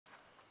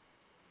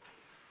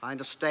I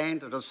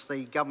understand it is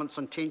the Government's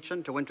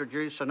intention to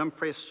introduce an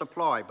Imprest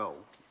supply bill.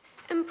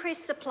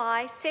 Imprest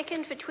supply,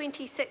 second for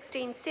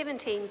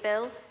 2016-17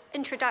 bill,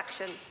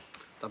 introduction.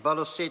 The bill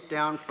is set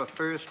down for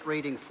first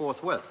reading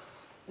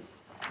forthwith.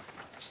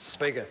 Mr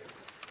Speaker.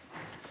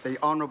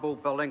 The Honourable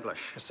Bill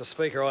English. Mr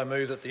Speaker, I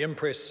move that the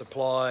Imprest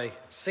supply,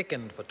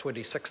 second for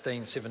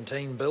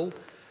 2016-17 bill,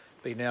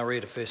 be now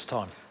read a first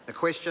time. The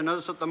question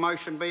is that the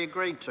motion be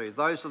agreed to.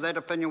 Those of that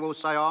opinion will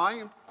say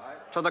aye. Aye.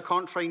 To the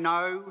contrary,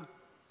 no.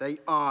 The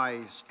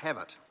ayes have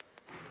it.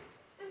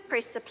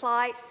 Imprest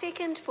supply,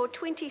 second for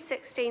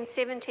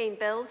 2016-17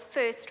 bill,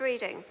 first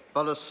reading.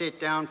 Bill is set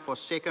down for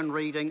second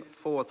reading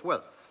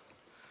forthwith.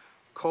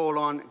 Call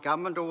on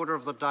Government Order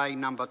of the Day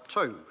number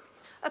 2.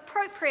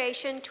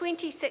 Appropriation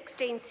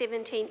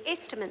 2016-17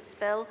 Estimates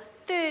Bill,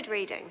 third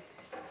reading.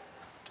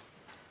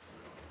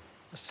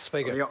 Mr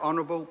Speaker. The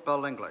Honourable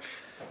Bill English.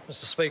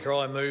 Mr Speaker,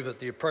 I move that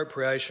the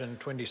Appropriation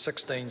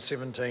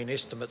 2016-17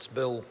 Estimates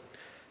Bill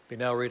be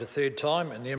now read a third time and the